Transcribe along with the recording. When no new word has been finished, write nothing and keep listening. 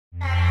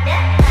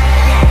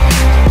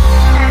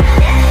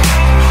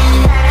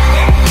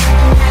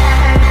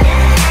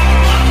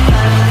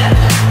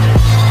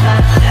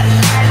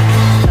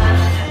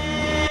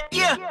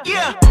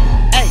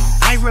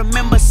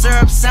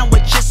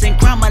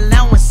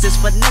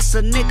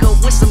was a nigga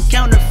with some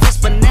counterfeits,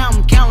 but now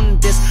I'm counting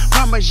this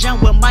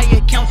Parmesan with my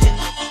accountant.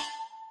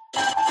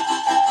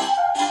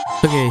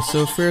 Okay,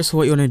 so first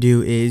what you want to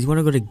do is you want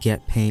to go to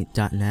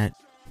getpaint.net.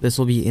 This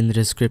will be in the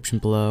description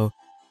below.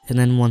 And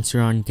then once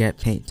you're on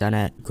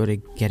getpaint.net, go to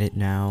get it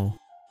now.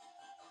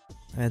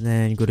 And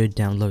then go to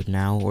download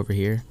now over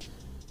here.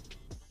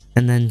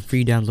 And then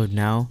free download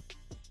now.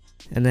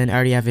 And then I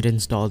already have it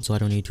installed, so I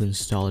don't need to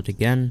install it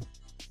again.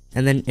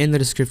 And then in the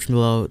description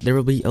below, there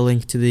will be a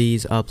link to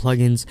these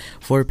plugins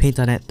for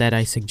paint.net that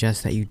I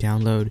suggest that you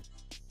download.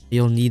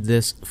 You'll need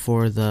this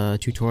for the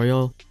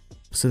tutorial.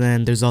 So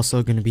then there's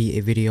also going to be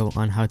a video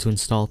on how to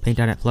install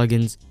paint.net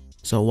plugins.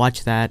 So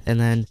watch that, and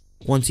then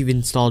once you've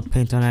installed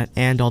paint.net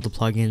and all the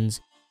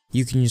plugins,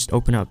 you can just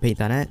open up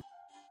paint.net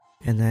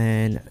and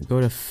then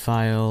go to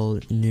file,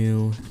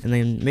 new, and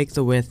then make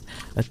the width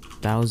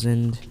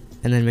 1000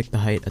 and then make the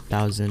height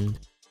 1000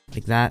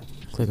 like that.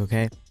 Click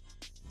OK.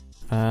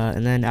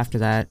 And then after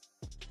that,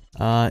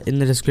 in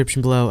the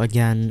description below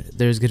again,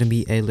 there's going to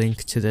be a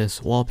link to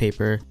this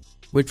wallpaper,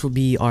 which will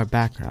be our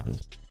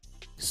background.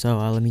 So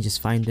let me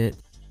just find it.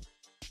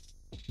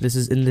 This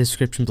is in the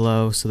description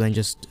below, so then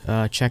just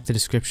check the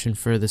description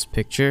for this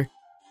picture.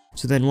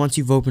 So then once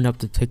you've opened up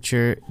the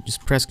picture,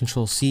 just press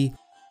Ctrl C,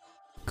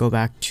 go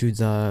back to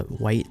the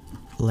white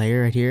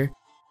layer right here,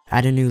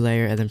 add a new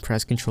layer, and then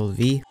press Ctrl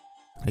V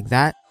like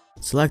that.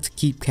 Select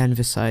keep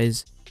canvas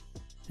size,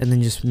 and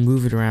then just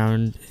move it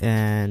around,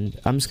 and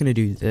I'm just gonna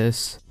do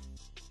this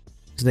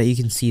so that you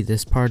can see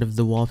this part of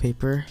the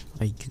wallpaper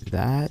like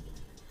that.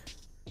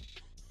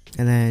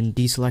 And then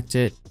deselect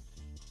it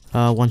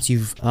once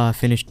you've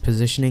finished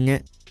positioning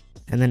it,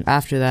 and then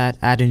after that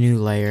add a new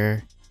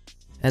layer,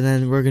 and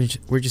then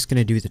we're just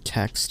gonna do the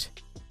text.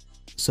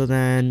 So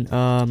then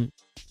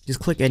just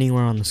click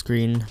anywhere on the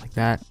screen like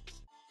that,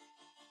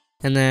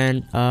 and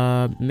then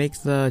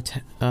make the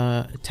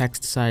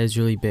text size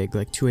really big,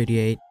 like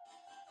 288,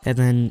 and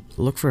then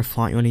look for a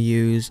font you want to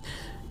use.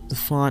 The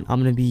font I'm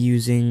gonna be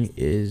using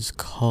is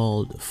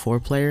called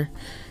Foreplayer.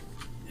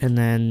 And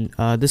then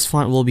this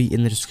font will be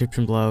in the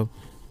description below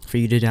for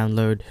you to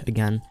download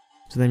again.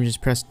 So then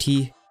just press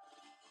T.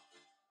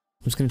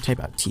 I'm just gonna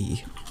type out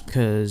T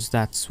because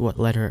that's the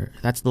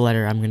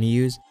letter I'm gonna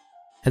use.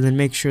 And then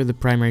make sure the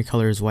primary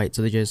color is white.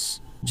 So they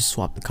just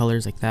swap the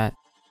colors like that.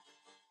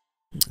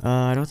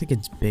 I don't think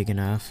it's big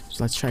enough,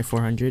 so let's try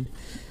 400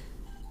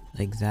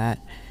 like that.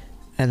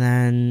 And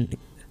then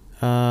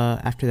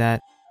after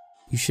that,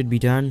 you should be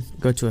done.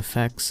 Go to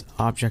Effects,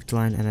 Object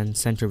Line, and then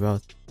center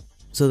both,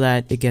 so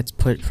that it gets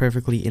put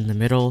perfectly in the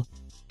middle.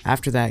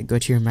 After that, go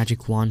to your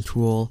magic wand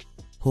tool,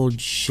 hold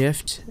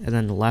shift and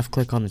then left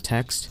click on the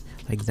text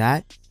like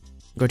that.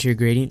 Go to your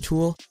gradient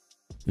tool,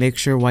 make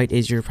sure white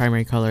is your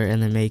primary color,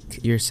 and then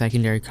make your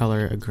secondary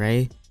color a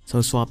gray.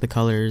 So swap the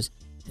colors,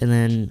 and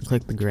then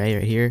click the gray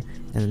right here,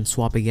 and then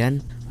swap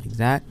again like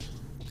that.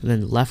 And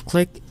then left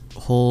click,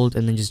 hold,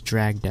 and then just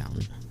drag down.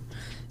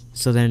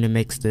 So then it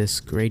makes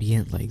this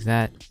gradient like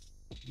that.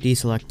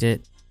 Deselect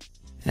it,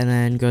 and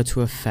then go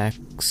to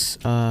Effects,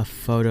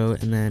 Photo,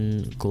 and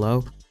then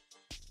Glow.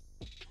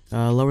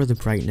 Lower the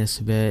brightness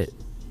a bit.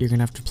 You're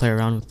gonna have to play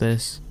around with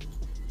this.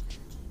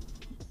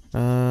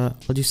 I'll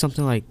do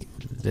something like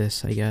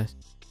this, I guess.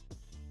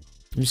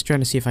 I'm just trying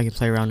to see if I can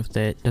play around with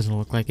it. Doesn't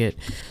look like it.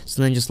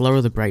 So then just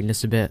lower the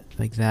brightness a bit,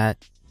 like that.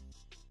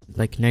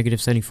 Like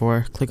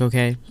 -74. Click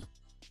OK.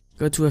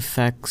 Go to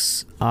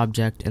Effects,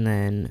 Object, and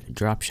then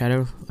Drop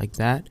Shadow, like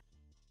that.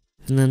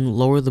 And then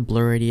lower the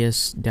blur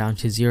radius down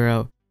to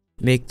 0.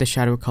 Make the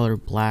shadow color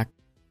black.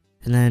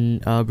 And then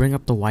bring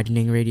up the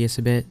widening radius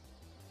a bit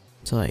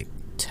to like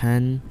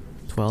 10,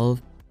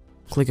 12.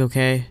 Click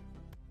OK.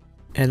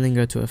 And then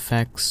go to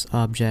Effects,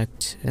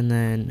 Object, and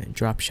then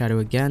Drop Shadow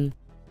again.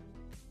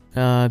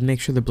 Make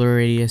sure the blur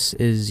radius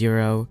is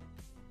 0.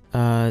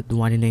 The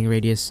widening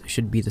radius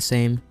should be the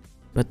same,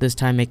 but this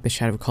time make the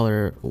shadow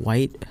color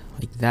white,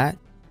 like that.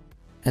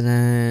 And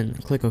then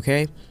click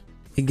OK.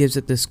 It gives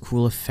it this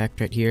cool effect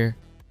right here.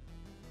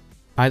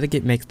 I think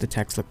it makes the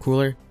text look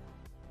cooler.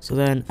 So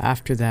then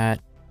after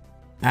that,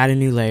 add a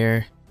new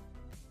layer.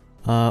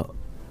 Go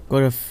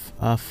to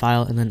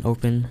File and then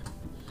Open.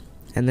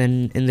 And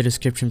then in the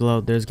description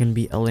below, there's going to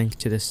be a link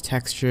to this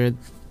texture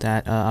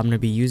that I'm going to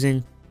be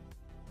using,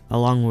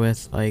 along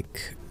with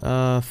like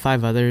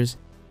 5 others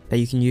that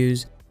you can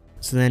use.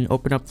 So then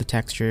open up the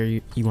texture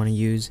you want to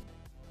use.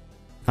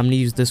 I'm going to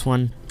use this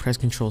one. Press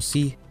Ctrl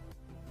C,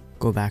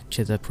 go back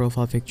to the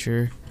profile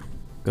picture,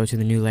 go to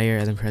the new layer,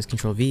 and then press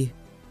Ctrl V.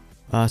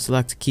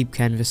 Select keep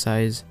canvas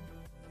size.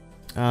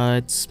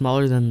 It's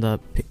smaller than the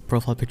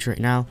profile picture right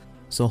now,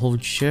 so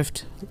hold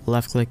shift,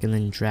 left click, and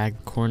then drag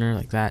the corner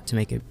like that to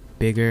make it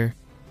bigger.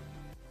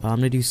 I'm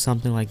gonna do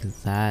something like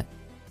that.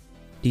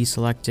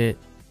 Deselect it,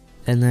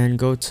 and then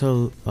go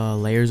to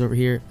layers over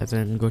here, and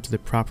then go to the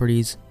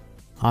properties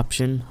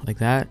option like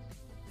that,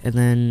 and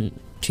then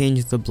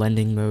change the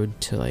blending mode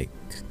to like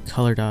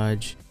color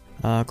dodge.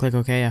 Click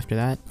OK after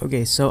that.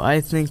 Okay, so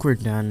I think we're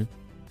done.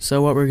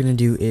 So what we're gonna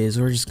do is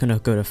we're just gonna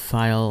go to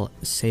File,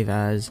 Save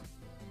As,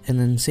 and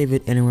then save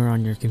it anywhere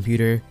on your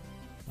computer.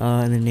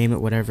 and then name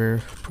it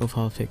whatever,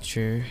 profile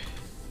picture,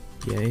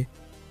 yay.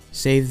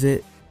 Save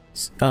it,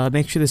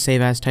 make sure the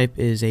save as type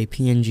is a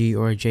PNG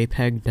or a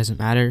JPEG, doesn't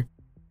matter.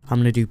 I'm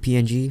gonna do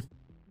PNG,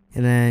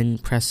 and then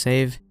press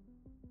save,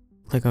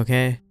 click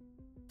OK,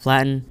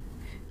 flatten,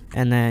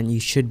 and then you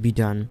should be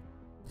done.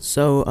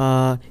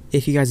 So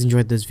if you guys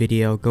enjoyed this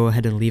video, go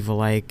ahead and leave a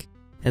like,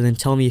 and then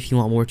tell me if you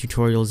want more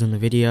tutorials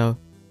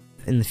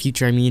in the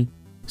future I mean.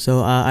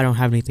 So I don't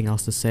have anything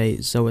else to say,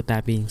 so with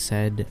that being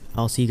said,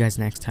 I'll see you guys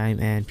next time,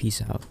 and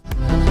peace out.